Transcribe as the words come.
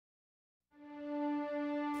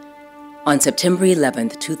On September 11,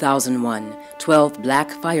 2001, 12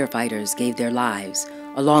 black firefighters gave their lives,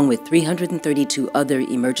 along with 332 other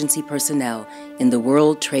emergency personnel, in the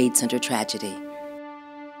World Trade Center tragedy.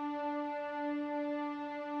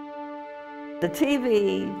 The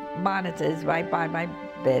TV monitor is right by my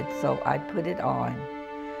bed, so I put it on.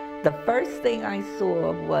 The first thing I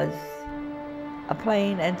saw was a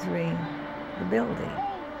plane entering the building.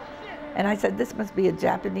 And I said, this must be a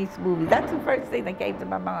Japanese movie. That's the first thing that came to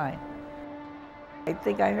my mind. I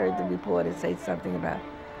think I heard the reporter say something about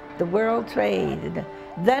the World Trade. And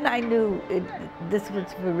then I knew this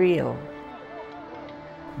was for real.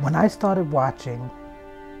 When I started watching,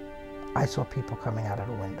 I saw people coming out of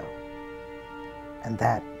the window. And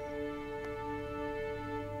that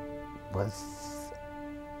was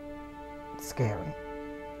scary.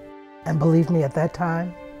 And believe me, at that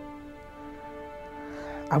time,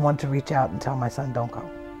 I wanted to reach out and tell my son, don't go.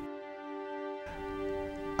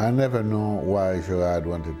 I never knew why Gerard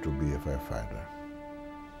wanted to be a firefighter.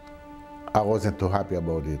 I wasn't too happy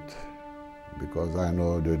about it because I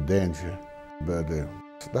know the danger, but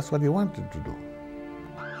that's what he wanted to do.